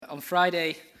On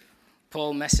Friday,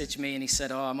 Paul messaged me and he said,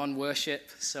 I'm on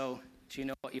worship, so do you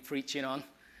know what you're preaching on?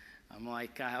 I'm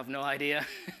like, I have no idea.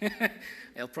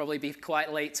 It'll probably be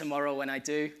quite late tomorrow when I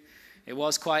do. It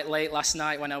was quite late last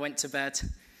night when I went to bed,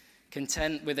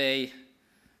 content with a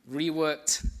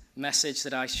reworked message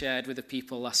that I shared with the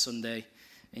people last Sunday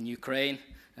in Ukraine.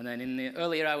 And then in the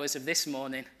earlier hours of this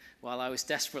morning, while I was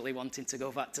desperately wanting to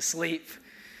go back to sleep,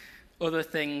 other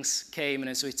things came. And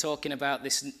as we're talking about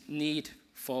this need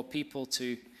for people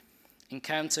to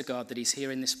encounter God, that he's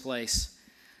here in this place,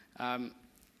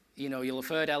 you'll have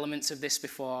heard elements of this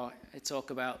before. I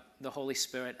talk about the Holy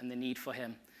Spirit and the need for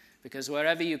him. Because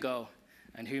wherever you go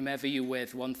and whomever you're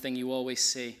with, one thing you always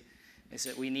see is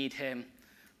that we need him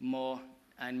more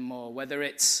and more. Whether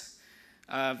it's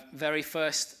a very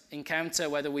first encounter,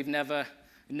 whether we've never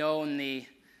known the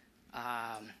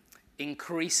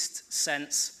increased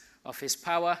sense of his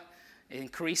power,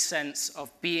 increased sense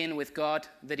of being with God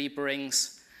that he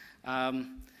brings, a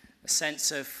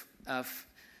sense of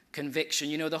conviction.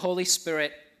 You know, the Holy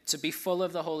Spirit, to be full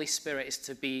of the Holy Spirit is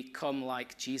to become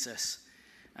like Jesus.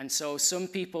 And so some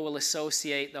people will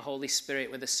associate the Holy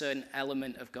Spirit with a certain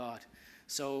element of God.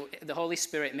 So the Holy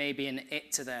Spirit may be an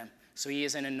it to them. So he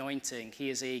is an anointing. He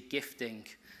is a gifting.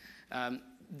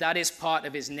 That is part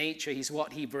of his nature. He's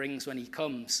what he brings when he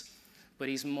comes. But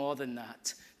he's more than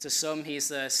that. To some, he's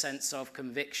the sense of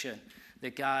conviction,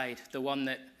 the guide, the one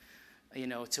that,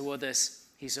 to others,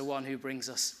 he's the one who brings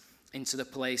us into the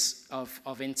place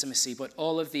of intimacy. But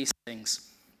all of these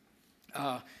things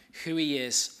are who he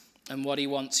is and what he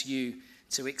wants you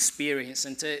to experience.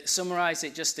 And to summarize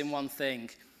it just in one thing,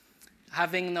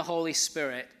 having the Holy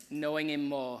Spirit, knowing him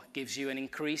more, gives you an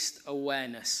increased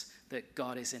awareness that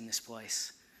God is in this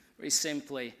place. Very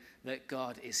simply, that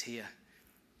God is here.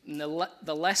 And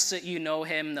the less that you know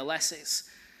him, the less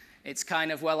it's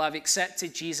kind of, well, I've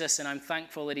accepted Jesus and I'm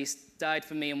thankful that he's died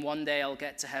for me and one day I'll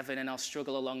get to heaven and I'll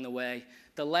struggle along the way.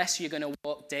 The less you're going to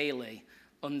walk daily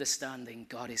understanding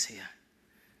God is here.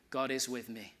 God is with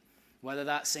me. Whether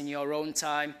that's in your own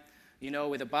time,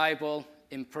 with a Bible,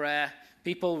 in prayer.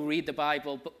 People read the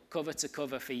Bible cover to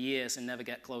cover for years and never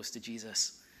get close to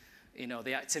Jesus.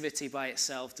 The activity by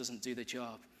itself doesn't do the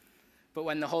job. But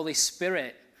when the Holy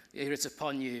Spirit is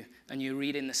upon you and you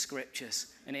read in the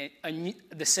scriptures and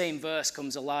the same verse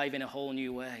comes alive in a whole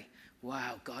new way.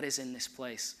 Wow, God is in this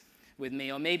place with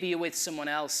me. Or maybe you're with someone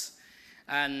else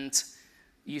and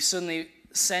you suddenly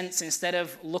sense, instead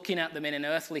of looking at them in an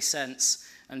earthly sense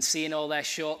and seeing all their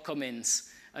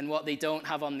shortcomings and what they don't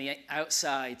have on the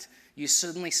outside, you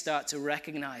suddenly start to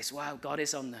recognize, wow, God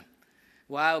is on them.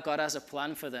 Wow, God has a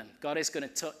plan for them. God is going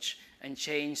to touch and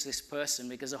change this person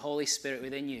because the Holy Spirit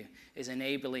within you is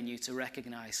enabling you to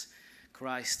recognize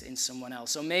Christ in someone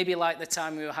else. So maybe like the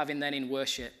time we were having then in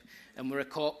worship, and we're a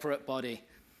corporate body,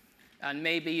 and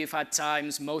maybe you've had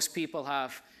times, most people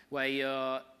have, where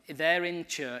you're there in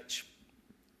church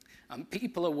and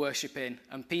people are worshiping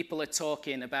and people are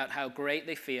talking about how great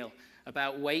they feel,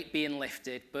 about weight being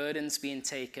lifted, burdens being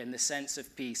taken, the sense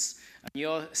of peace. And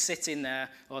you're sitting there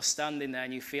or standing there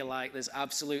and you feel like there's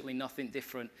absolutely nothing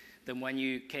different than when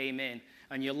you came in.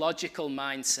 And your logical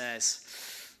mind says,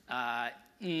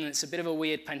 it's a bit of a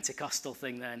weird Pentecostal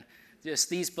thing then. Just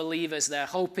these believers, they're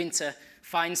hoping to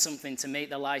find something to make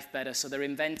their life better, so they're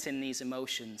inventing these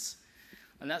emotions.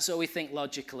 And that's what we think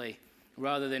logically,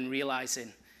 rather than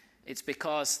realizing it's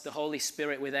because the Holy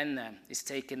Spirit within them is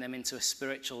taking them into a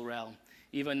spiritual realm,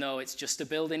 even though it's just a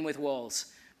building with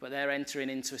walls, but they're entering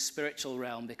into a spiritual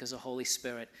realm because the Holy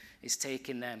Spirit is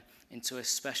taking them into a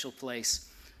special place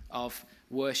of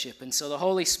worship. And so the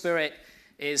Holy Spirit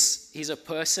he's a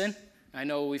person. I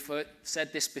know we've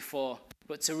said this before,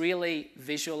 but to really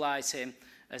visualize him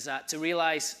as that, to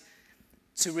realize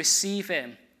to receive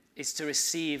him is to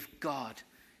receive God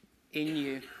in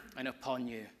you and upon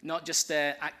you. Not just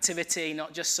their activity,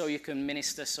 not just so you can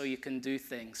minister, so you can do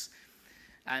things.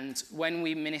 And when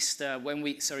we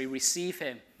receive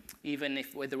him, even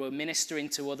if whether we're ministering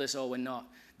to others or we're not,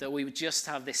 that we would just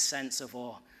have this sense of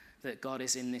awe that God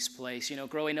is in this place.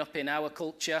 Growing up in our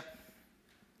culture,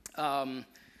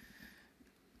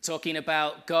 talking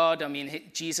about God,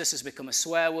 Jesus has become a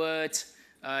swear word.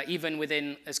 Even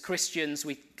within, as Christians,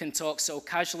 we can talk so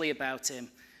casually about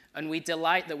him. And we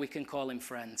delight that we can call him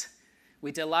friend.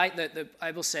 We delight that the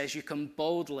Bible says you can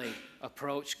boldly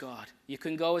approach God. You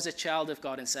can go as a child of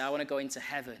God and say, I want to go into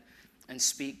heaven and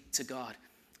speak to God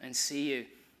and see you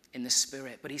in the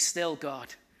Spirit. But he's still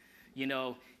God.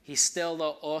 He's still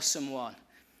the awesome one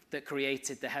that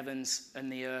created the heavens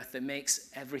and the earth, that makes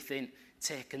everything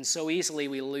tick. And so easily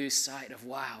we lose sight of,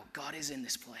 wow, God is in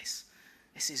this place.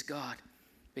 This is God.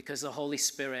 Because the Holy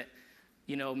Spirit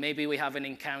maybe we have an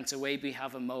encounter, maybe we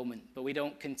have a moment, but we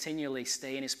don't continually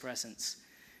stay in his presence.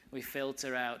 We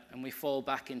filter out and we fall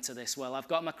back into this, well, I've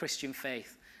got my Christian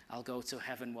faith, I'll go to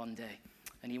heaven one day.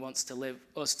 And he wants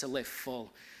us to live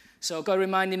full. So God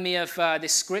reminded me of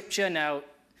this scripture. Now,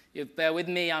 you bear with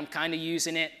me, I'm kind of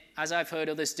using it, as I've heard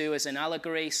others do, as an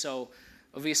allegory. So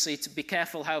obviously, to be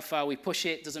careful how far we push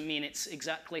it. Doesn't mean it's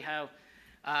exactly how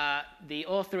the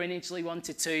author initially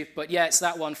wanted to. But yeah, it's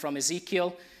that one from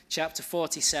Ezekiel chapter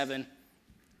 47,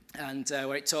 and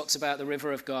where it talks about the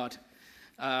river of God,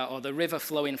 or the river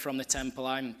flowing from the temple.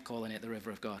 I'm calling it the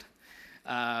river of God.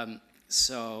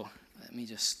 So let me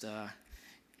just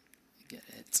get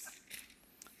it.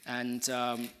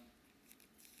 And,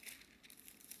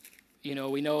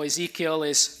 we know Ezekiel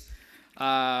is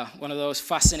one of those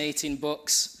fascinating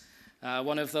books,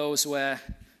 one of those where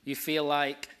you feel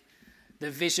like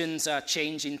the visions are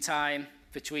changing time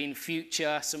between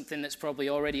future, something that's probably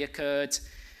already occurred,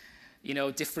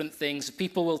 different things.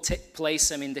 People will place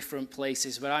them in different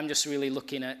places, but I'm just really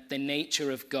looking at the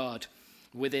nature of God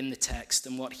within the text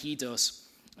and what he does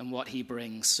and what he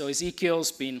brings. So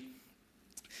Ezekiel's been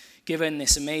given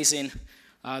this amazing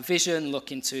vision,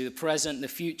 look into the present, the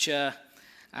future,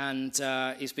 and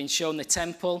he's been shown the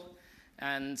temple.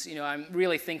 And, I'm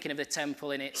really thinking of the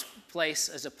temple in its place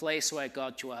as a place where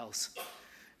God dwells.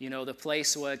 The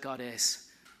place where God is.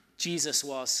 Jesus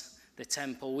was the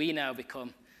temple. We now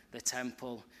become the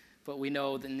temple. But we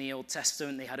know that in the Old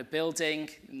Testament they had a building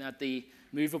and had the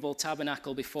movable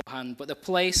tabernacle beforehand. But the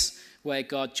place where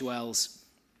God dwells.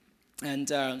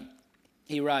 And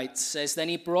he writes, says, then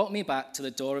he brought me back to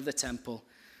the door of the temple,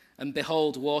 and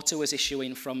behold, water was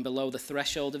issuing from below the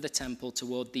threshold of the temple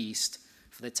toward the east,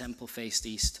 for the temple faced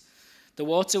east. The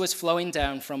water was flowing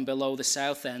down from below the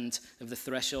south end of the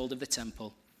threshold of the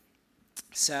temple,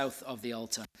 south of the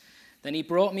altar. Then he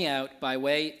brought me out by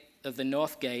way of the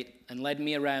north gate and led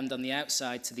me around on the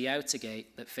outside to the outer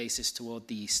gate that faces toward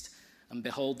the east. And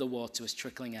behold, the water was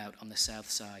trickling out on the south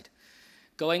side.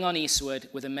 Going on eastward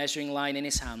with a measuring line in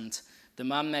his hand, the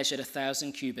man measured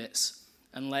 1,000 cubits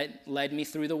and led me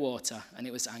through the water, and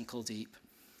it was ankle deep.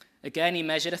 Again he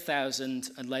measured 1,000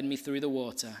 and led me through the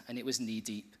water, and it was knee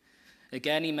deep.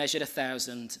 Again he measured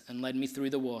 1,000 and led me through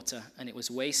the water, and it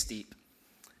was waist deep.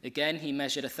 Again he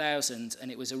measured 1,000,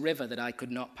 and it was a river that I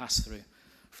could not pass through,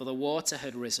 for the water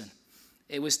had risen.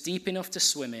 It was deep enough to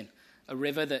swim in, a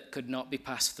river that could not be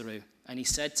passed through. And he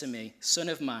said to me, Son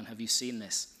of man, have you seen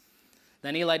this?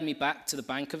 Then he led me back to the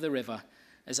bank of the river.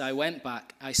 As I went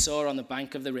back, I saw on the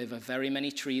bank of the river very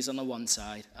many trees on the one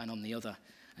side and on the other.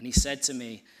 And he said to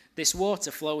me, this water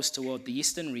flows toward the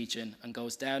eastern region and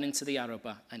goes down into the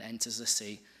Arabah and enters the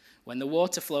sea. When the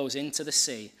water flows into the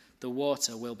sea, the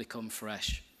water will become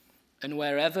fresh. And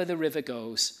wherever the river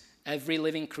goes, every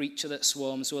living creature that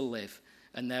swarms will live,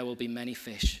 and there will be many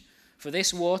fish. For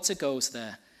this water goes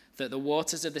there, that the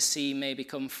waters of the sea may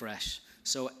become fresh,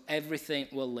 so everything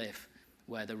will live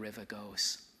where the river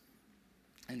goes.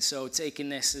 And so taking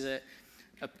this as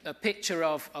a picture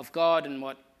of God and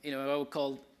what I would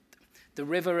call the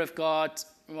river of God,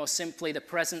 more simply the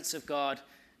presence of God,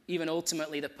 even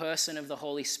ultimately the person of the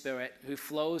Holy Spirit who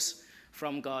flows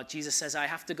from God. Jesus says, I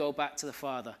have to go back to the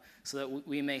Father so that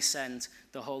we may send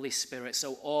the Holy Spirit,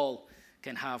 so all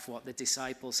can have what the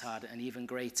disciples had, and even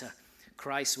greater,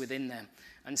 Christ within them.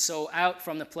 And so out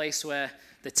from the place where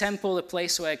the temple, the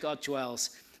place where God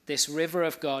dwells, this river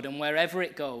of God, and wherever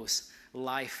it goes,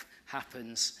 life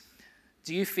happens.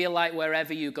 Do you feel like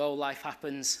wherever you go, life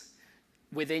happens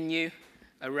within you,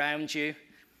 around you?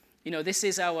 This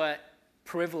is our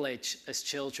privilege as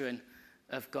children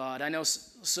of God. I know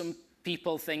some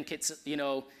people think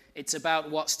it's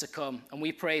about what's to come, and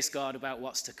we praise God about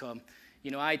what's to come.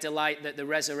 I delight that the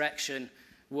resurrection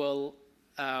will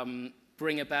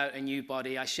bring about a new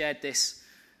body. I shared this,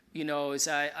 as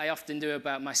I often do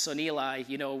about my son Eli.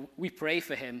 We pray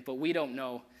for him, but we don't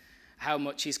know how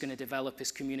much he's going to develop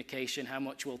his communication, how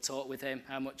much we'll talk with him,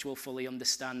 how much we'll fully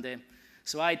understand him.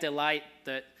 So I delight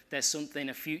that there's something,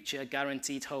 a future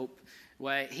guaranteed hope,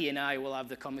 where he and I will have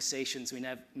the conversations we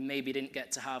maybe didn't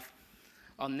get to have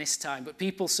on this time. But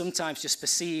people sometimes just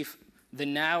perceive the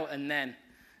now and then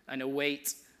and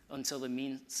await until the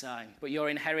meantime. But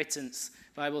your inheritance,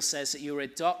 the Bible says that you were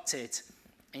adopted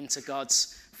into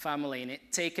God's family. And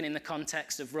it taken in the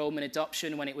context of Roman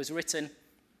adoption when it was written,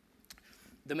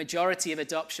 the majority of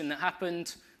adoption that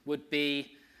happened would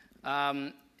be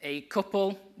a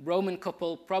couple, Roman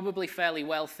couple, probably fairly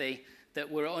wealthy, that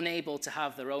were unable to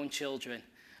have their own children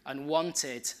and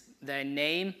wanted their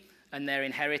name and their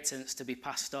inheritance to be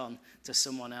passed on to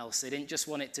someone else. They didn't just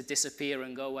want it to disappear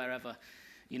and go wherever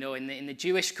You know, in the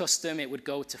Jewish custom, it would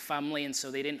go to family, and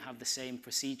so they didn't have the same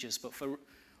procedures. But for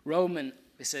Roman,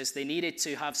 it says they needed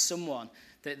to have someone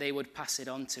that they would pass it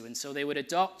on to. And so they would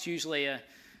adopt usually a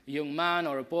young man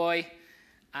or a boy,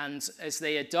 and as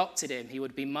they adopted him, he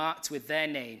would be marked with their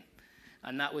name.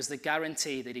 And that was the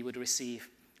guarantee that he would receive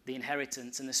the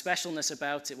inheritance. And the specialness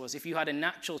about it was if you had a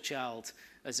natural child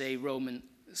as a Roman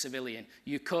civilian,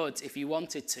 you could, if you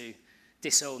wanted to,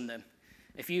 disown them.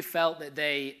 If you felt that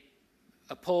they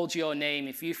appalled your name,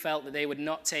 if you felt that they would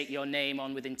not take your name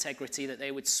on with integrity, that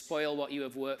they would spoil what you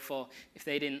have worked for, if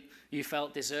they didn't, you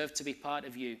felt deserved to be part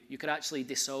of you, you could actually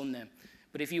disown them.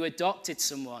 But if you adopted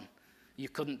someone, you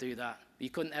couldn't do that. You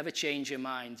couldn't ever change your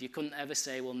mind. You couldn't ever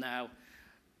say, well, now,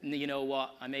 you know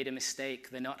what, I made a mistake.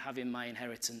 They're not having my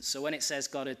inheritance. So when it says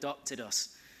God adopted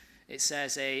us, it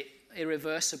says a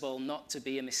irreversible, not to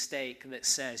be a mistake that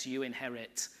says you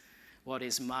inherit what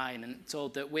is mine. And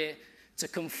told that we're to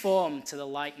conform to the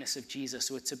likeness of Jesus.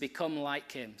 We're to become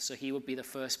like him, so he would be the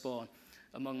firstborn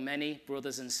among many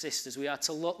brothers and sisters. We are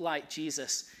to look like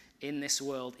Jesus in this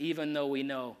world, even though we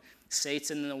know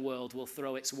Satan in the world will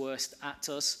throw its worst at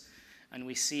us, and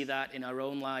we see that in our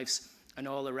own lives and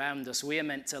all around us. We are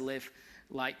meant to live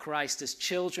like Christ as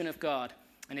children of God,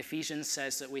 and Ephesians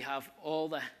says that we have all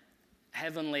the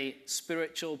heavenly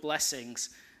spiritual blessings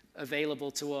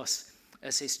available to us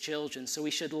as his children. So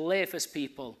we should live as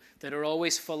people that are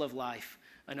always full of life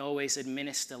and always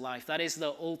administer life. That is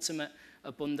the ultimate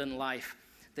abundant life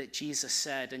that Jesus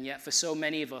said. And yet for so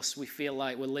many of us, we feel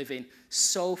like we're living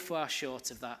so far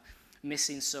short of that,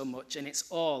 missing so much. And it's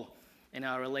all in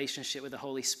our relationship with the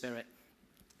Holy Spirit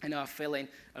and our filling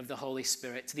of the Holy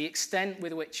Spirit. To the extent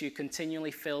with which you're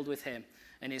continually filled with him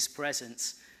and his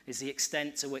presence is the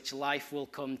extent to which life will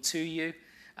come to you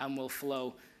and will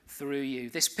flow through you.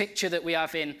 This picture that we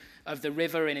have of the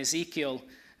river in Ezekiel,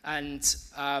 and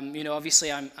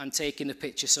obviously I'm taking the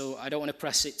picture, so I don't want to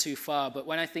press it too far, but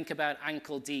when I think about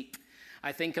ankle deep,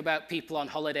 I think about people on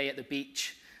holiday at the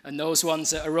beach, and those ones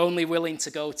that are only willing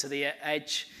to go to the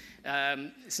edge.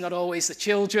 It's not always the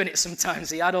children, it's sometimes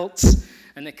the adults,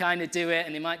 and they kind of do it,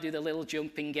 and they might do the little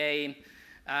jumping game,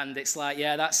 and it's like,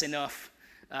 yeah, that's enough.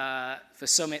 For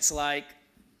some, it's like,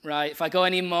 right, if I go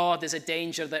any more, there's a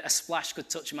danger that a splash could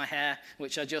touch my hair,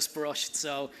 which I just brushed,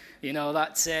 so,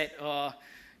 that's it. Or,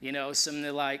 some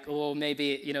they're like, oh,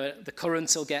 maybe, the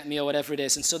current will get me or whatever it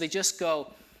is. And so they just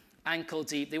go ankle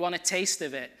deep. They want a taste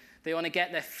of it. They want to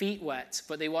get their feet wet,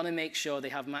 but they want to make sure they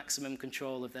have maximum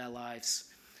control of their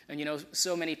lives. And,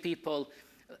 so many people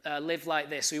live like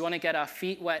this. We want to get our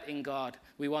feet wet in God.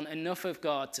 We want enough of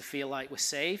God to feel like we're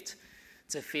saved,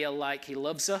 to feel like he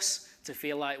loves us, to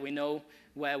feel like we know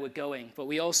where we're going. But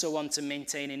we also want to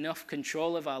maintain enough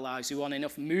control of our lives. We want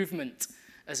enough movement,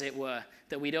 as it were,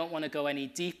 that we don't want to go any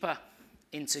deeper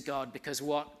into God, because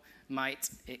what might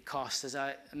it cost? As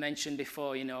I mentioned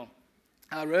before,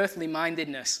 our earthly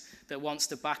mindedness that wants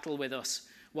to battle with us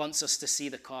wants us to see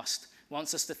the cost,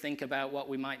 wants us to think about what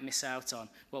we might miss out on,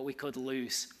 what we could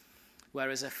lose.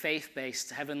 Whereas a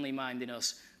faith-based, heavenly mind in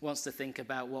us wants to think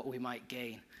about what we might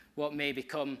gain, what may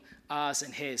become ours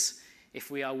and his, if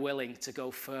we are willing to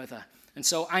go further. And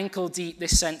so ankle deep,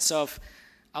 this sense of,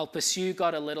 I'll pursue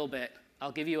God a little bit.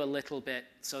 I'll give you a little bit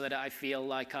so that I feel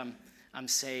like I'm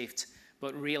saved.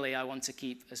 But really, I want to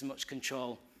keep as much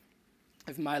control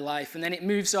of my life. And then it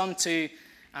moves on to,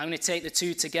 I'm going to take the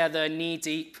two together, knee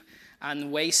deep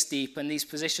and waist deep. And these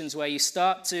positions where you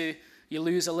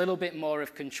lose a little bit more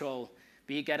of control,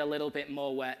 but you get a little bit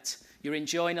more wet. You're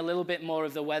enjoying a little bit more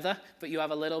of the weather, but you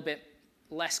have a little bit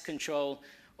less control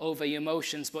over your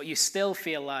emotions, but you still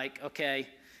feel like, okay,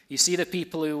 you see the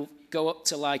people who go up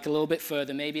to like a little bit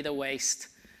further, maybe the waist,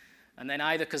 and then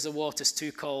either because the water's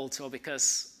too cold or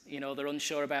because, they're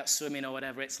unsure about swimming or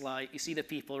whatever, it's like, you see the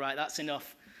people, right, that's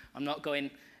enough. I'm not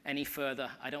going any further.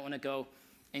 I don't want to go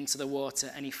into the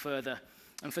water any further.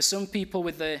 And for some people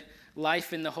with the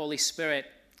life in the Holy Spirit,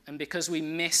 and because we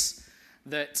miss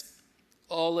that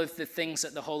all of the things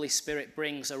that the Holy Spirit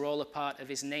brings are all a part of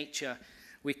his nature,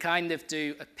 we kind of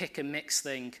do a pick and mix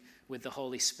thing with the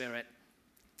Holy Spirit.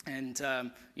 And,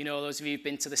 those of you who've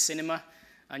been to the cinema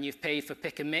and you've paid for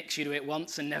pick and mix, you do it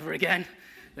once and never again.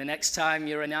 The next time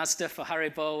you're in Asda for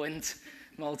Haribo and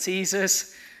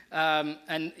Maltesers.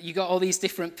 And you got all these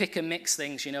different pick and mix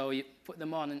things, you put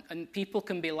them on. And people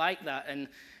can be like that. And,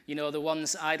 the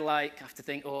ones I'd like, I have to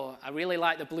think, I really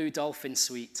like the Blue Dolphin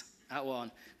sweet, that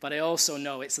one. But I also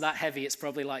know it's that heavy, it's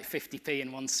probably like 50p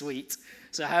in one sweet.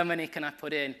 So how many can I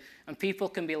put in? And people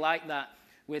can be like that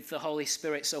with the Holy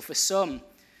Spirit. So for some,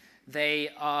 they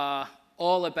are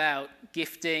all about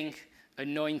gifting,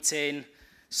 anointing,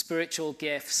 spiritual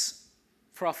gifts,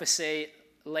 prophecy,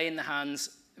 laying the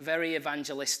hands, very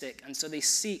evangelistic. And so they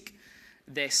seek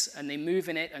this and they move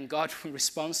in it, and God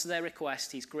responds to their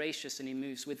request. He's gracious and he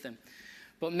moves with them.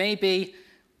 But maybe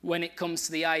when it comes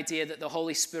to the idea that the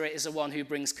Holy Spirit is the one who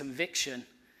brings conviction,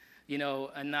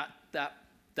 and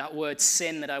that word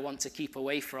sin that I want to keep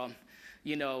away from,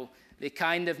 they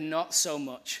kind of not so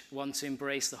much want to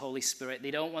embrace the Holy Spirit.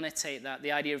 They don't want to take that,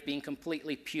 the idea of being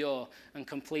completely pure and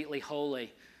completely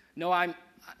holy. No, I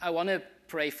want to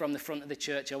pray from the front of the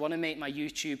church. I want to make my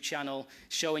YouTube channel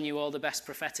showing you all the best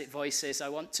prophetic voices. I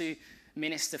want to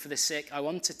minister for the sick. I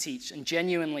want to teach, and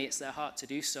genuinely it's their heart to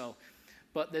do so.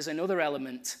 But there's another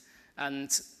element, and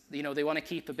they want to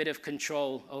keep a bit of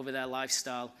control over their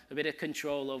lifestyle, a bit of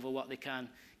control over what they can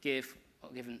give or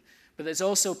given. But there's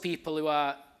also people who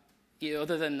are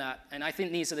other than that, and I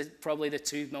think these are probably the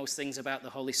two most things about the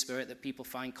Holy Spirit that people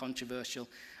find controversial.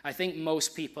 I think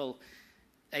most people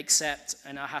accept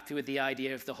and are happy with the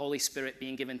idea of the Holy Spirit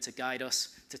being given to guide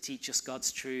us, to teach us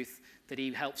God's truth, that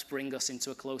he helps bring us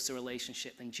into a closer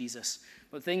relationship than Jesus.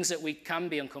 But things that we can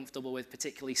be uncomfortable with,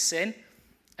 particularly sin.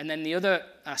 And then the other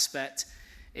aspect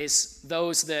is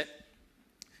those that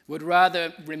would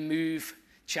rather remove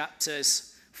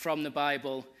chapters from the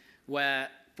Bible where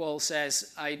Paul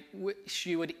says, I wish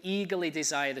you would eagerly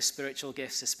desire the spiritual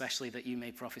gifts, especially that you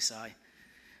may prophesy.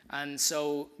 And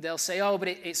so they'll say, but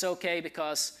it's okay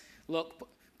because, look,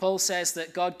 Paul says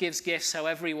that God gives gifts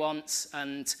however he wants,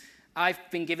 and I've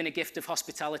been given a gift of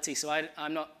hospitality, so I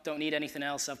don't need anything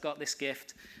else. I've got this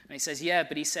gift. And he says,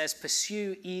 but he says,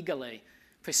 pursue eagerly.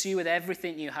 Pursue with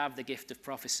everything you have the gift of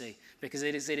prophecy, because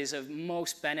it is of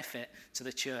most benefit to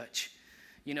the church.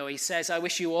 He says, I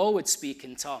wish you all would speak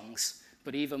in tongues,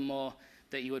 but even more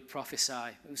that you would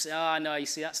prophesy. We say, no, you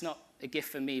see, that's not a gift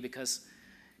for me because,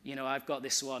 I've got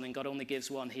this one, and God only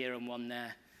gives one here and one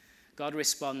there. God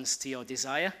responds to your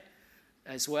desire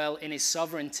as well. In his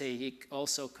sovereignty, he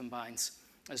also combines,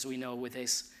 as we know, with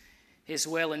his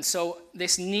will. And so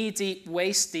this knee-deep,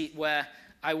 waist-deep, where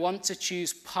I want to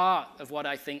choose part of what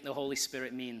I think the Holy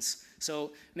Spirit means.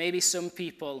 So maybe some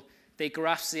people, they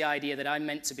grasp the idea that I'm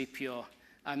meant to be pure,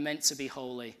 I'm meant to be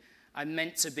holy, I'm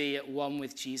meant to be at one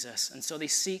with Jesus. And so they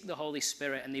seek the Holy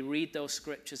Spirit and they read those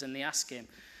scriptures and they ask him.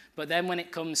 But then when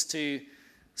it comes to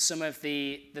some of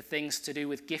the things to do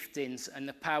with giftings and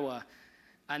the power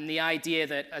and the idea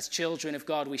that as children of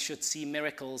God we should see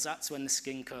miracles, that's when the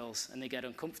skin curls and they get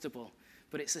uncomfortable.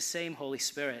 But it's the same Holy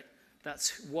Spirit.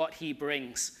 That's what he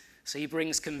brings. So he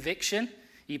brings conviction,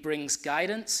 he brings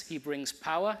guidance, he brings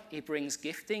power, he brings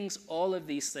giftings. All of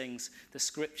these things, the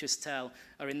scriptures tell,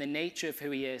 are in the nature of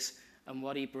who he is and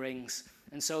what he brings.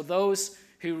 And so those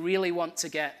who really want to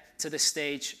get to the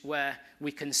stage where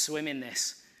we can swim in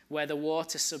this, where the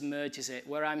water submerges it,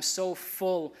 where I'm so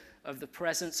full of the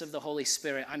presence of the Holy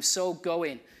Spirit, I'm so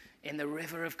going in the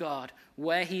river of God,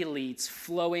 where he leads,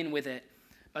 flowing with it,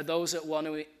 are those that want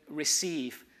to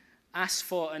receive, ask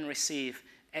for and receive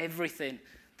everything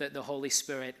that the Holy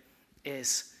Spirit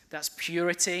is. That's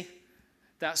purity.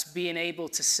 That's being able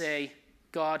to say,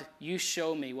 God, you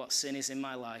show me what sin is in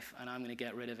my life, and I'm going to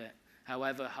get rid of it,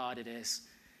 however hard it is.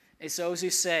 It's those who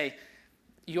say,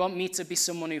 you want me to be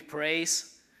someone who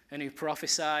prays and who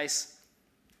prophesies,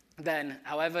 then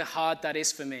however hard that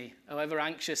is for me, however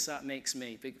anxious that makes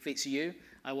me, if it's you,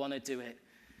 I want to do it.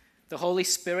 The Holy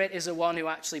Spirit is the one who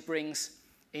actually brings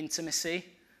intimacy.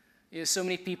 So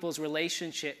many people's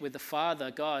relationship with the Father,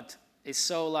 God,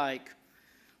 is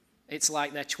it's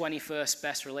like their 21st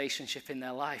best relationship in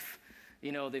their life.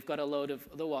 They've got a load of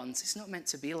other ones. It's not meant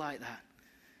to be like that.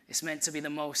 It's meant to be the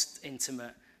most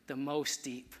intimate, the most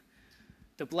deep.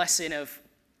 The blessing of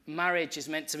marriage is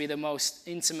meant to be the most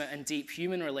intimate and deep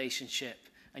human relationship,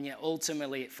 and yet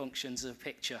ultimately it functions as a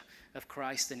picture of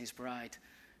Christ and his bride.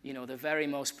 The very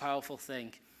most powerful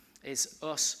thing is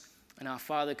us and our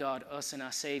Father God, us and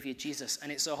our Savior Jesus.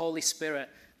 And it's the Holy Spirit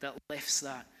that lifts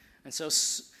that. And so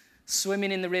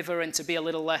swimming in the river, and to be a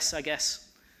little less, I guess,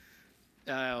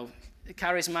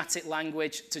 charismatic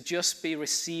language, to just be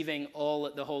receiving all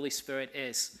that the Holy Spirit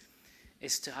is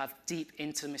to have deep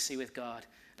intimacy with God,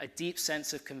 a deep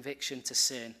sense of conviction to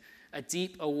sin, a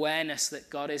deep awareness that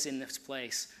God is in this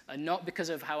place. And not because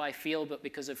of how I feel, but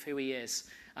because of who he is.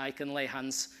 I can lay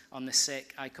hands on the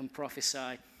sick, I can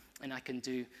prophesy, and I can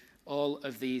do all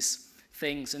of these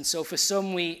things. And so for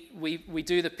some, we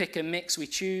do the pick and mix. We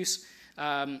choose.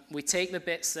 We take the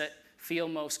bits that feel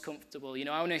most comfortable.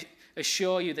 I want to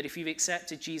assure you that if you've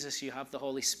accepted Jesus, you have the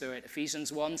Holy Spirit.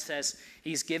 Ephesians 1 says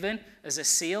he's given as a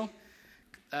seal.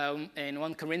 In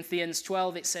 1 Corinthians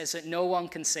 12, it says that no one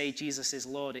can say Jesus is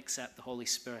Lord except the Holy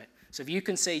Spirit. So if you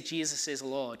can say Jesus is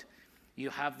Lord, you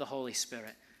have the Holy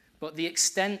Spirit. but the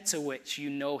extent to which you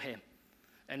know him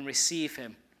and receive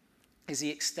him is the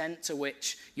extent to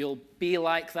which you'll be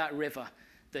like that river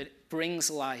that brings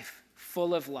life,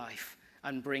 full of life,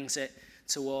 and brings it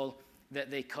to all that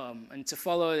they come. And to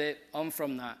follow it on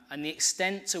from that, and the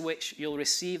extent to which you'll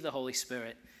receive the Holy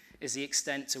Spirit is the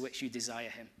extent to which you desire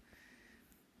him.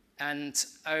 And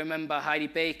I remember Heidi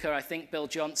Baker, I think Bill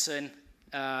Johnson,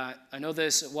 and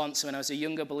others once when I was a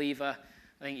younger believer,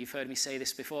 I think you've heard me say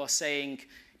this before, saying,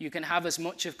 you can have as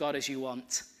much of God as you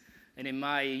want. And in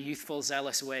my youthful,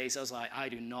 zealous ways, I was like, I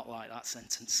do not like that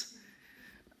sentence.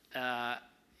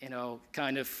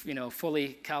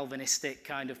 Fully Calvinistic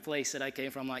kind of place that I came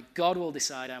from. Like, God will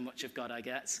decide how much of God I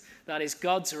get. That is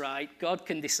God's right. God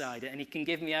can decide it, and he can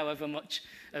give me however much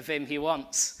of him he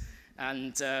wants.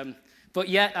 And but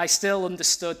yet I still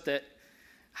understood that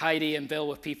Heidi and Bill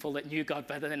were people that knew God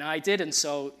better than I did, and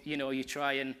so, you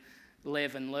try and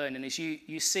live and learn. And as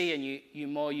you see and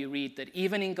you read that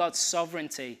even in God's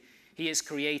sovereignty, he is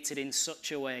created in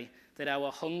such a way that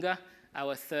our hunger,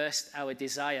 our thirst, our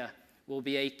desire will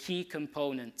be a key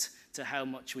component to how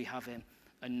much we have him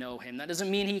and know him. That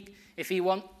doesn't mean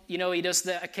he does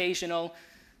the occasional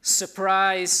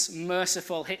surprise,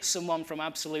 merciful, hit someone from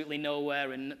absolutely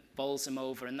nowhere and bowls them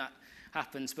over, and that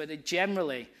happens. But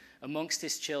generally, amongst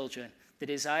his children, the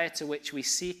desire to which we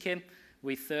seek him,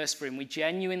 we thirst for him. We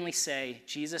genuinely say,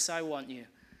 Jesus, I want you.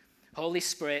 Holy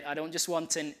Spirit, I don't just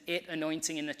want an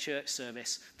anointing in the church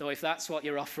service, though if that's what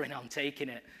you're offering, I'm taking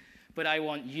it. But I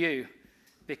want you,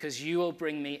 because you will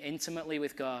bring me intimately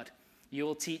with God. You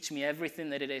will teach me everything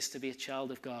that it is to be a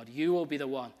child of God. You will be the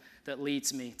one that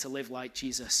leads me to live like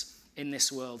Jesus in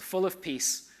this world, full of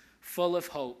peace, full of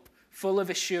hope, full of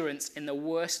assurance in the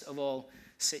worst of all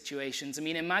situations. I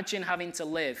mean, imagine having to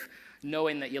live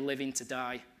knowing that you're living to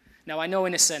die. Now, I know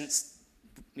in a sense,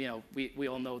 we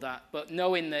all know that, but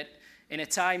knowing that in a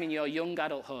time in your young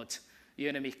adulthood,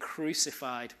 you're going to be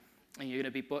crucified and you're going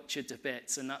to be butchered to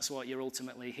bits, and that's what you're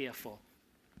ultimately here for.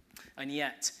 And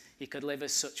yet, he could live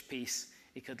at such peace.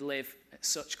 He could live at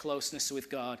such closeness with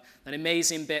God. That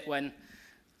amazing bit when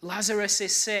Lazarus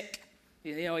is sick,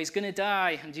 he's going to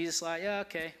die, and Jesus is like, yeah,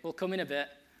 okay, we'll come in a bit.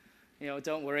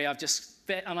 Don't worry, I'm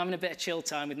having a bit of chill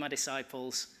time with my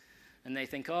disciples. And they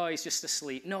think, oh, he's just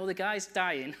asleep. No, the guy's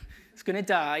dying. He's going to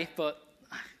die, but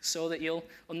so that you'll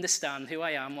understand who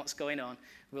I am, what's going on,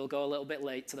 we'll go a little bit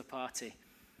late to the party.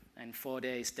 And 4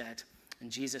 days dead. And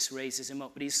Jesus raises him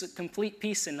up. But he's at complete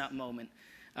peace in that moment.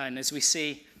 And as we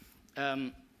see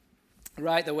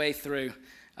right the way through,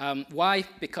 why?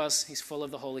 Because he's full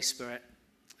of the Holy Spirit.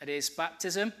 At his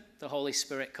baptism, the Holy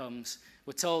Spirit comes.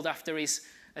 We're told after his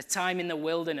a time in the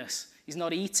wilderness, he's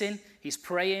not eating, he's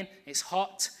praying, it's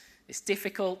hot, it's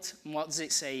difficult. And what does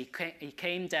it say? He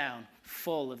came down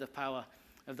full of the power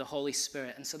of the Holy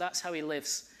Spirit. And so that's how he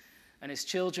lives. And as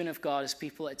children of God, as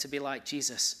people to be like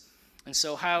Jesus. And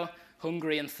so how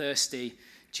hungry and thirsty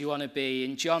do you want to be?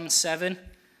 In John 7,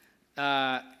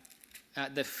 at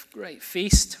the great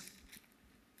feast,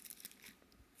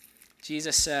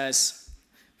 Jesus says,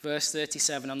 verse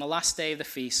 37, on the last day of the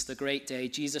feast, the great day,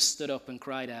 Jesus stood up and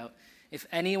cried out, if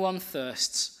anyone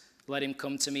thirsts, let him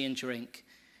come to me and drink.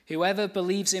 Whoever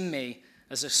believes in me,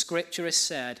 as the scripture has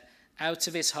said, out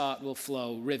of his heart will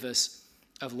flow rivers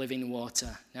of living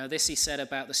water. Now this he said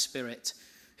about the Spirit,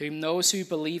 whom those who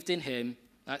believed in him,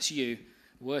 that's you,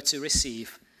 were to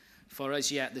receive. For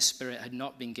as yet the Spirit had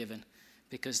not been given,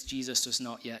 because Jesus was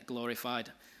not yet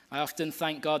glorified. I often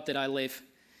thank God that I live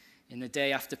in the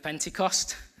day after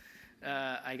Pentecost.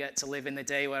 I get to live in the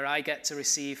day where I get to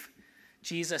receive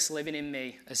Jesus living in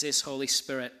me as his Holy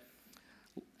Spirit.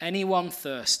 Anyone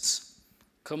thirsts,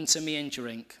 come to me and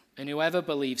drink, and whoever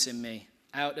believes in me,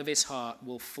 out of his heart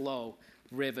will flow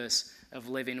rivers of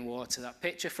living water. That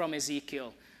picture from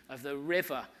Ezekiel of the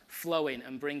river flowing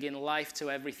and bringing life to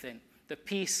everything. The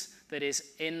peace that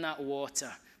is in that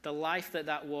water, the life that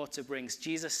that water brings.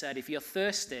 Jesus said, if you're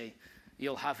thirsty,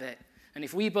 you'll have it. And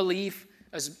if we believe,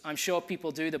 as I'm sure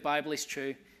people do, the Bible is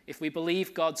true, if we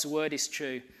believe God's word is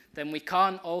true, then we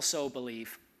can't also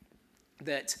believe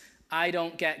that I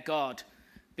don't get God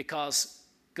because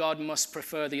God must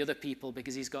prefer the other people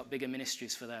because he's got bigger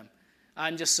ministries for them.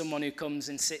 I'm just someone who comes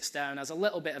and sits down, has a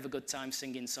little bit of a good time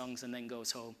singing songs, and then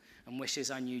goes home and wishes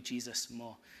I knew Jesus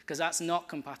more. Because that's not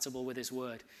compatible with his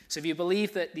word. So if you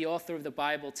believe that the author of the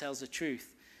Bible tells the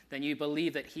truth, then you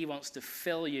believe that he wants to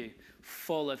fill you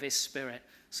full of his Spirit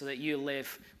so that you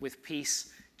live with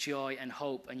peace, joy, and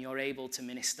hope, and you're able to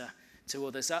minister to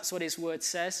others. That's what his word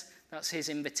says. That's his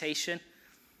invitation.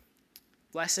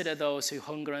 Blessed are those who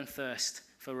hunger and thirst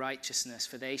for righteousness,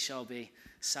 for they shall be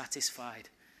satisfied.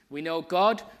 We know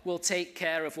God will take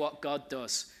care of what God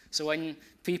does. So when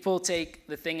people take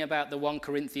the thing about the 1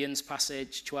 Corinthians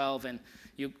passage 12 and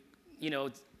you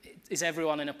know, is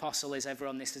everyone an apostle? Is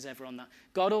everyone this? Is everyone that?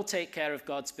 God will take care of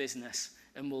God's business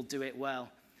and will do it well.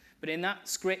 But in that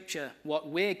scripture, what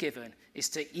we're given is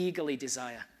to eagerly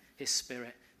desire his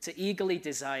Spirit, to eagerly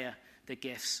desire the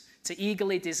gifts, to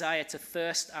eagerly desire to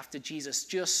thirst after Jesus,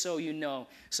 just so you know.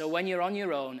 So when you're on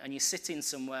your own and you're sitting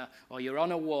somewhere, or you're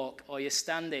on a walk, or you're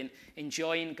standing,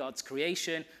 enjoying God's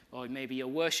creation, or maybe you're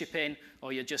worshiping,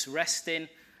 or you're just resting,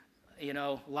 you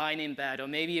know, lying in bed, or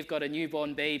maybe you've got a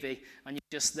newborn baby and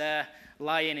you're just there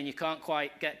lying and you can't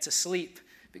quite get to sleep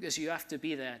because you have to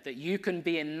be there, that you can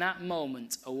be in that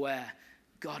moment aware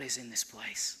God is in this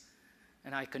place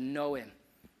and I can know him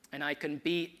and I can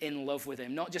be in love with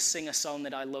him. Not just sing a song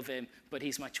that I love him, but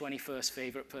he's my 21st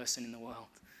favorite person in the world,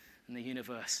 in the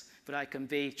universe. But I can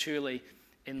be truly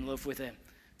in love with him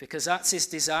because that's his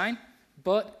design,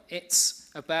 but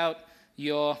it's about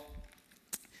your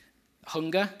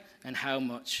hunger and how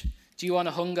much. Do you want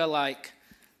to hunger like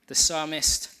the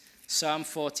psalmist, Psalm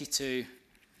 42,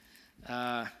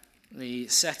 the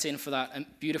setting for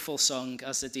that beautiful song,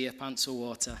 As the Deer Pants for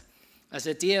Water. As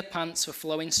the deer pants for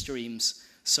flowing streams,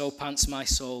 so pants my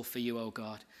soul for you, O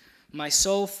God. My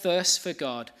soul thirsts for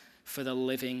God, for the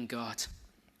living God.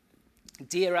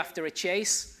 Deer after a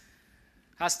chase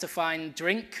has to find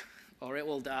drink or it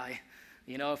will die.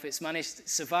 You know, if it's managed to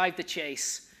survive the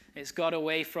chase, it's got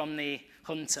away from the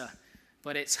hunter,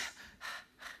 but I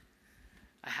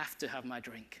have to have my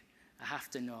drink. I have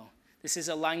to know. This is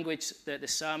a language that the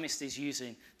psalmist is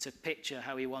using to picture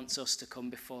how he wants us to come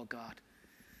before God.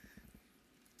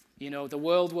 You know, the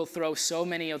world will throw so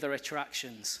many other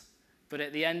attractions, but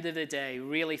at the end of the day,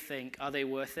 really think, are they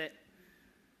worth it?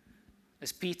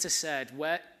 As Peter said,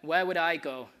 where would I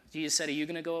go? Jesus said, are you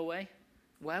going to go away?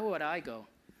 Where would I go?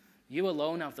 You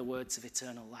alone have the words of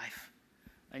eternal life.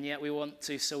 And yet we want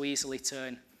to so easily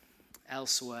turn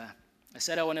elsewhere. I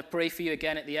said I want to pray for you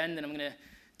again at the end, and I'm going to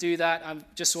do that. I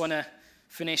just want to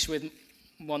finish with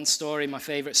one story, my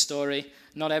favorite story.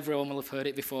 Not everyone will have heard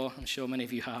it before. I'm sure many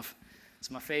of you have. It's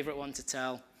my favorite one to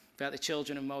tell, about the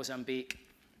children of Mozambique.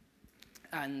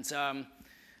 And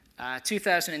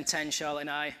 2010, Charlotte and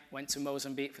I went to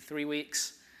Mozambique for 3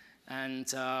 weeks.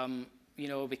 And, you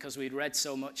know, because we'd read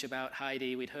so much about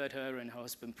Heidi, we'd heard her and her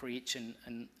husband preach and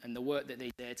the work that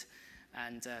they did.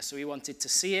 And so we wanted to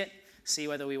see it, see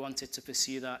whether we wanted to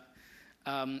pursue that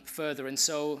further. And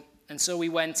so we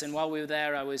went, and while we were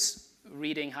there, I was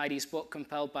reading Heidi's book,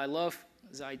 Compelled by Love,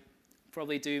 as I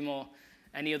probably do more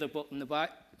any other book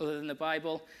other than the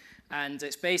Bible. And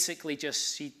it's basically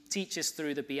just, she teaches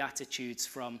through the Beatitudes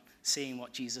from seeing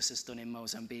what Jesus has done in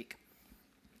Mozambique.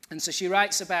 And so she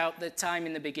writes about the time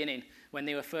in the beginning when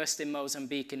they were first in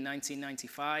Mozambique in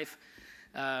 1995.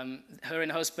 Her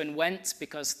and her husband went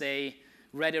because they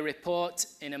read a report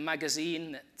in a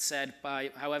magazine that said, by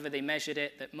however they measured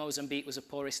it, that Mozambique was the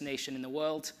poorest nation in the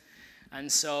world. And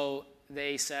so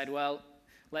they said, well,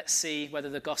 let's see whether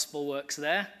the gospel works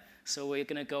there. So we're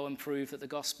going to go and prove that the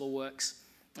gospel works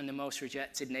in the most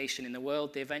rejected nation in the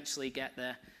world. They eventually get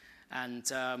there. And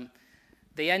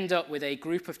they end up with a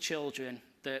group of children,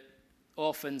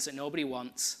 orphans that nobody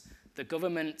wants. The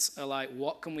government are like,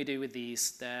 what can we do with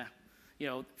these? They're,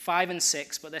 5 and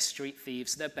 6, but they're street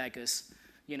thieves. They're beggars.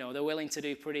 They're willing to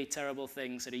do pretty terrible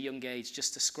things at a young age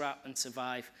just to scrap and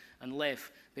survive and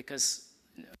live because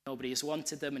nobody has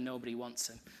wanted them and nobody wants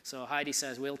them. So Heidi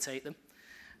says, we'll take them.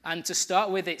 And to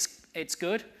start with, it's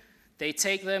good. They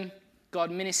take them. God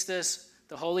ministers.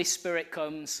 The Holy Spirit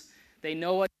comes. They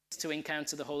know what it is to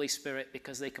encounter the Holy Spirit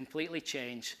because they completely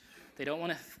change. They don't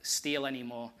want to steal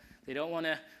anymore. They don't want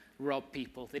to rob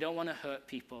people. They don't want to hurt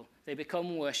people. They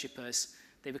become worshippers.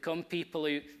 They become people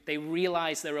who, they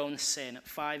realize their own sin at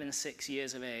 5 and 6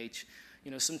 years of age.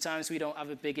 Sometimes we don't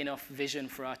have a big enough vision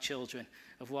for our children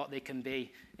of what they can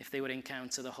be if they would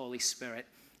encounter the Holy Spirit.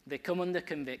 They come under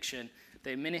conviction.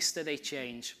 They minister, they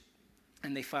change,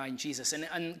 and they find Jesus.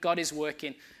 And God is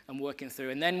working and working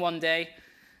through. And then one day,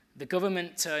 the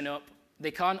government turn up. They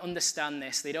can't understand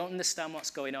this. They don't understand what's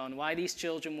going on. Why are these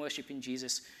children worshiping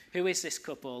Jesus? Who is this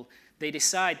couple? They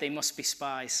decide they must be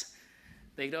spies.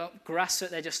 They don't grasp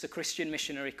that they're just a Christian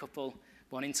missionary couple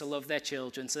wanting to love their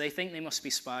children. So they think they must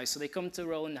be spies. So they come to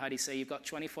Roland and Heidi and say, you've got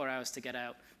 24 hours to get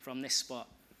out from this spot,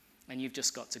 and you've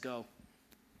just got to go.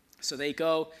 So they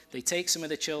go, they take some of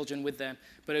the children with them,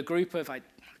 but a group of, I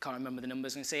can't remember the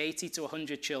numbers, I'm going to say 80 to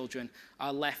 100 children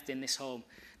are left in this home.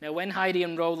 Now, when Heidi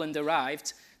and Roland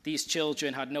arrived, these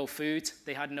children had no food,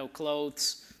 they had no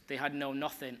clothes, they had no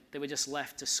nothing. They were just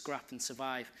left to scrap and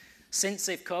survive. Since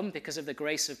they've come, because of the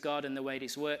grace of God and the way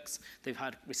this works, they've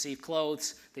received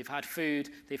clothes, they've had food,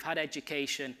 they've had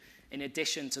education, in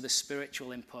addition to the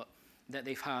spiritual input that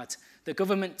they've had. The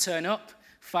government turn up,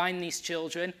 find these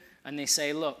children, and they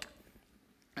say, look,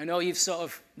 I know you've sort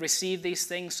of received these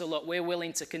things, so look, we're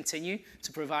willing to continue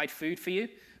to provide food for you.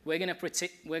 We're going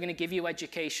to give you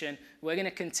education. We're going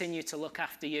to continue to look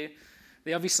after you.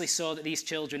 They obviously saw that these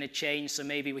children had changed, so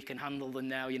maybe we can handle them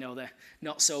now. They're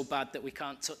not so bad that we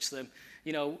can't touch them.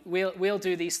 We'll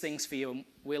do these things for you and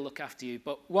we'll look after you.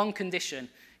 But one condition,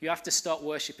 you have to stop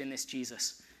worshiping this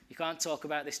Jesus. You can't talk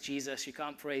about this Jesus. You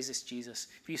can't praise this Jesus.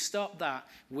 If you stop that,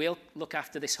 we'll look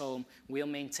after this home. We'll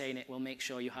maintain it. We'll make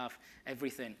sure you have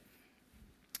everything.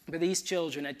 But these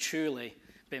children had truly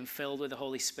been filled with the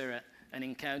Holy Spirit and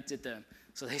encountered them.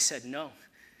 So they said, no,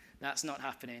 that's not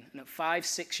happening. And at 5,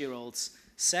 6-year-olds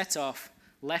set off,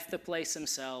 left the place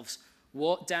themselves,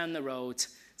 walked down the road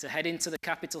to head into the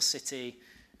capital city.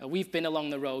 We've been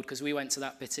along the road because we went to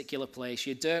that particular place,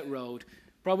 your dirt road,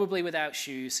 probably without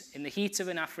shoes, in the heat of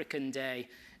an African day.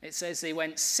 It says they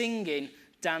went singing,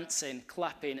 dancing,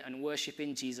 clapping, and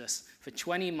worshipping Jesus for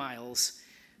 20 miles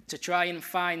to try and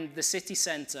find the city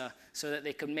centre so that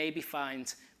they could maybe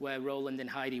find where Roland and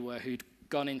Heidi were, who'd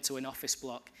gone into an office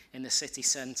block in the city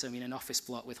centre, an office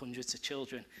block with hundreds of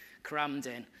children crammed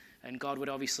in. And God would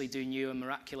obviously do new and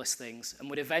miraculous things and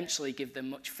would eventually give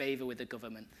them much favour with the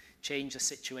government, change the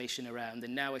situation around.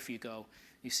 And now if you go,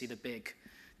 you see the big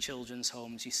children's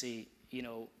homes, you see,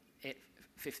 it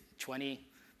 20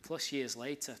 plus years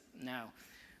later now.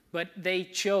 But they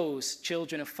chose,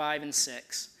 children of 5 and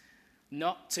 6,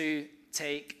 not to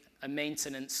take a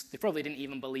maintenance, they probably didn't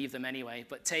even believe them anyway,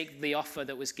 but take the offer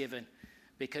that was given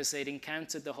because they'd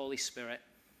encountered the Holy Spirit.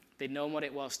 They'd known what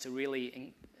it was to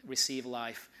really receive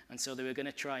life, and so they were going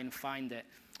to try and find it,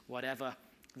 whatever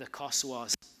the cost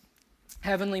was.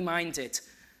 Heavenly minded,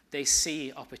 they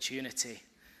see opportunity.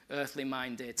 Earthly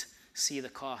minded, see the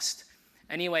cost.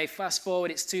 Anyway, fast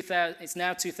forward, it's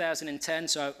now 2010,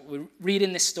 so we're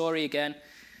reading this story again.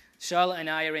 Charlotte and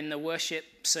I are in the worship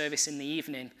service in the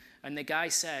evening, and the guy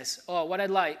says, what I'd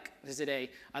like today,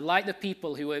 I'd like the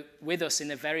people who were with us in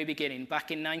the very beginning,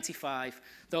 back in 95,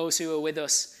 those who were with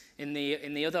us in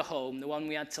the other home, the one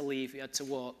we had to leave, we had to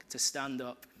walk, to stand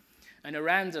up. And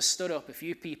around us stood up a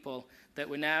few people that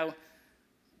were now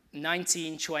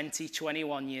 19, 20,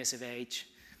 21 years of age.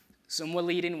 Some were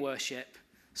leading worship.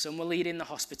 Some were leading the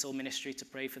hospital ministry to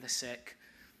pray for the sick.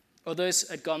 Others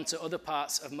had gone to other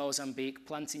parts of Mozambique,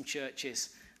 planting churches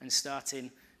and starting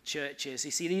churches.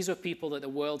 You see, these were people that the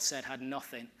world said had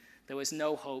nothing. There was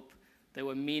no hope. They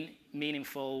were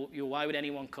meaningful. Why would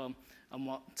anyone come and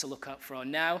what to look out for?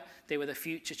 Now they were the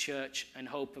future church and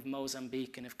hope of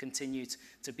Mozambique and have continued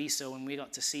to be so, and we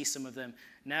got to see some of them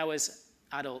now as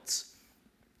adults.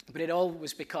 But it all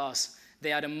was because they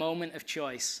had a moment of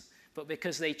choice, but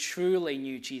because they truly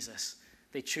knew Jesus.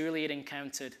 They truly had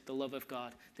encountered the love of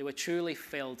God. They were truly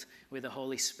filled with the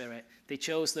Holy Spirit. They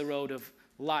chose the road of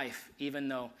life, even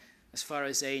though, as far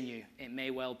as they knew, it may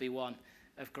well be one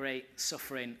of great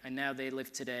suffering. And now they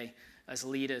live today as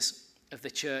leaders of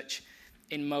the church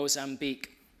in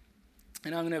Mozambique.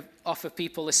 And I'm going to offer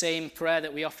people the same prayer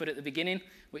that we offered at the beginning,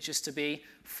 which is to be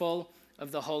full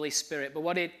of the Holy Spirit. But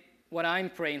what I'm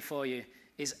praying for you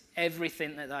is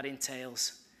everything that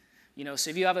entails.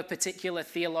 So if you have a particular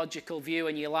theological view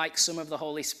and you like some of the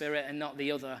Holy Spirit and not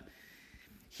the other,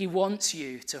 he wants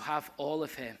you to have all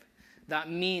of him. That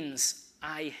means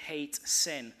I hate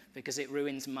sin because it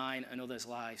ruins mine and others'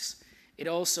 lives. It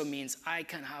also means I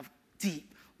can have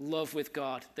deep love with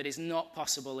God that is not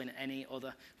possible in any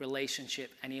other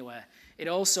relationship anywhere. It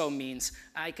also means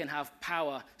I can have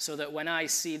power so that when I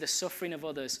see the suffering of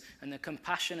others and the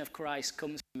compassion of Christ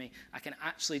comes to me, I can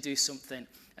actually do something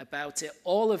about it.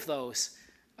 All of those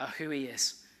are who he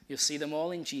is. You'll see them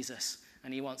all in Jesus,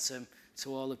 and he wants them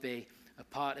to all be a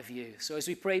part of you. So as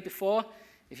we prayed before,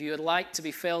 if you would like to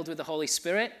be filled with the Holy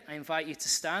Spirit, I invite you to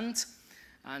stand,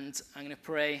 and I'm going to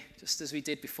pray just as we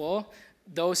did before.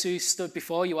 Those who stood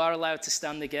before, you are allowed to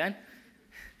stand again.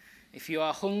 If you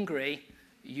are hungry,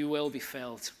 you will be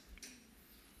filled.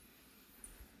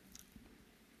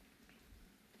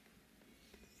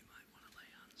 You might want to lay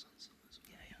hands on some as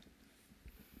well.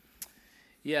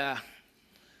 Yeah.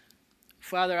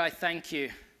 Father, I thank you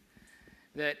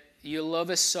that you love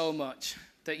us so much,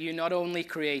 that you not only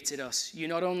created us, you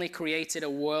not only created a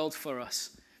world for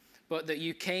us, but that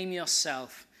you came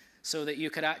yourself so that you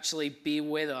could actually be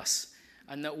with us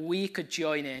and that we could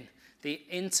join in the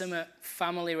intimate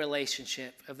family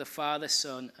relationship of the Father,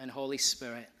 Son, and Holy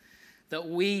Spirit, that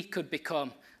we could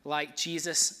become like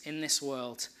Jesus in this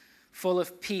world, full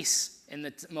of peace in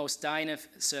the most dire of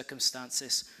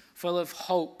circumstances, full of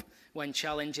hope when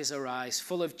challenges arise,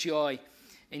 full of joy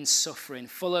in suffering,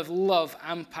 full of love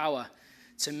and power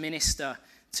to minister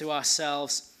to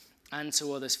ourselves and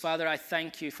to others. Father, I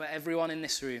thank you for everyone in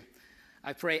this room.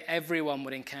 I pray everyone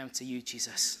would encounter you,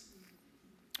 Jesus.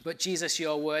 But Jesus,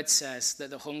 your word says that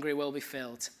the hungry will be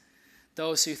filled.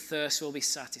 Those who thirst will be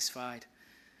satisfied.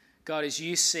 God, as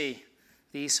you see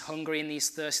these hungry and these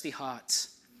thirsty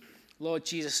hearts, Lord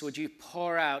Jesus, would you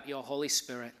pour out your Holy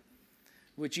Spirit?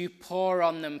 Would you pour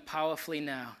on them powerfully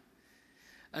now?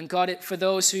 And God, for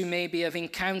those who maybe have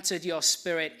encountered your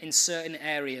Spirit in certain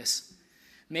areas,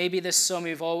 maybe there's some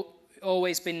who've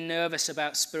always been nervous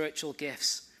about spiritual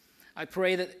gifts. I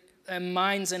pray that their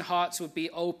minds and hearts would be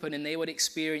open and they would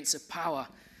experience a power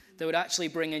that would actually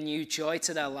bring a new joy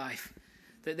to their life,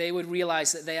 that they would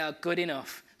realize that they are good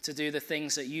enough to do the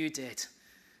things that you did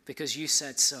because you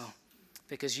said so,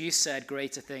 because you said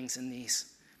greater things than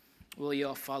these will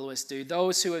your followers do.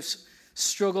 Those who have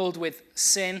struggled with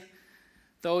sin,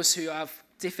 those who have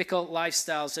difficult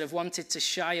lifestyles that have wanted to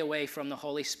shy away from the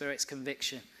Holy Spirit's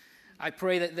conviction, I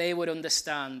pray that they would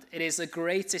understand it is the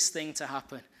greatest thing to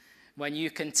happen when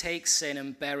you can take sin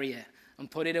and bury it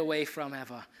and put it away from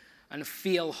ever and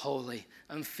feel holy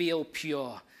and feel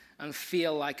pure and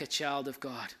feel like a child of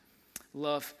God.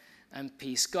 Love and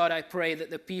peace. God, I pray that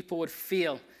the people would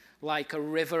feel like a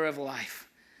river of life,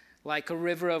 like a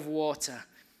river of water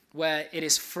where it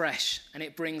is fresh and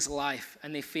it brings life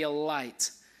and they feel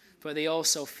light, but they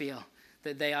also feel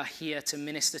that they are here to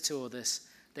minister to others.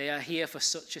 They are here for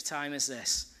such a time as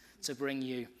this to bring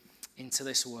you into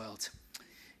this world.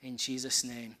 In Jesus'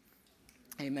 name,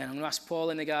 amen. I'm going to ask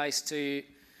Paul and the guys to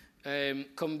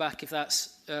come back if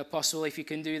that's possible, if you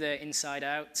can do the inside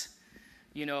out,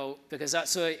 because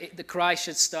that's the cry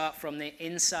should start from the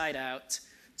inside out,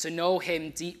 to know him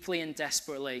deeply and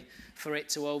desperately for it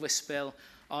to overspill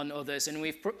on others. And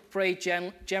we've prayed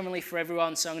generally for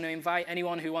everyone, so I'm going to invite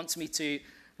anyone who wants me to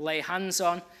lay hands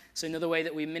on. So another way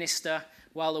that we minister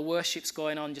while the worship's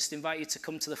going on, just invite you to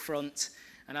come to the front.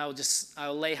 And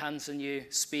I'll lay hands on you,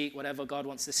 speak whatever God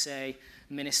wants to say,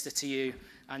 minister to you,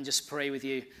 and just pray with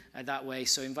you that way.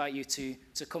 So I invite you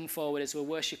to come forward as we're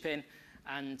worshiping.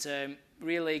 And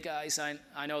really, guys,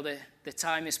 I know that the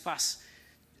time is past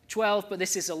 12, but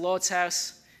this is the Lord's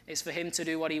house. It's for him to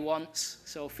do what he wants.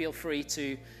 So feel free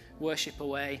to worship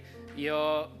away.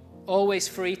 You're always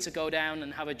free to go down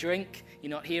and have a drink.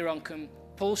 You're not here on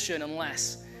compulsion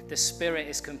unless the Spirit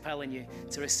is compelling you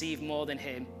to receive more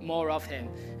of him.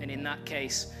 And in that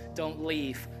case, don't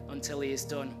leave until he has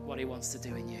done what he wants to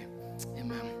do in you.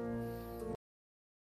 Amen.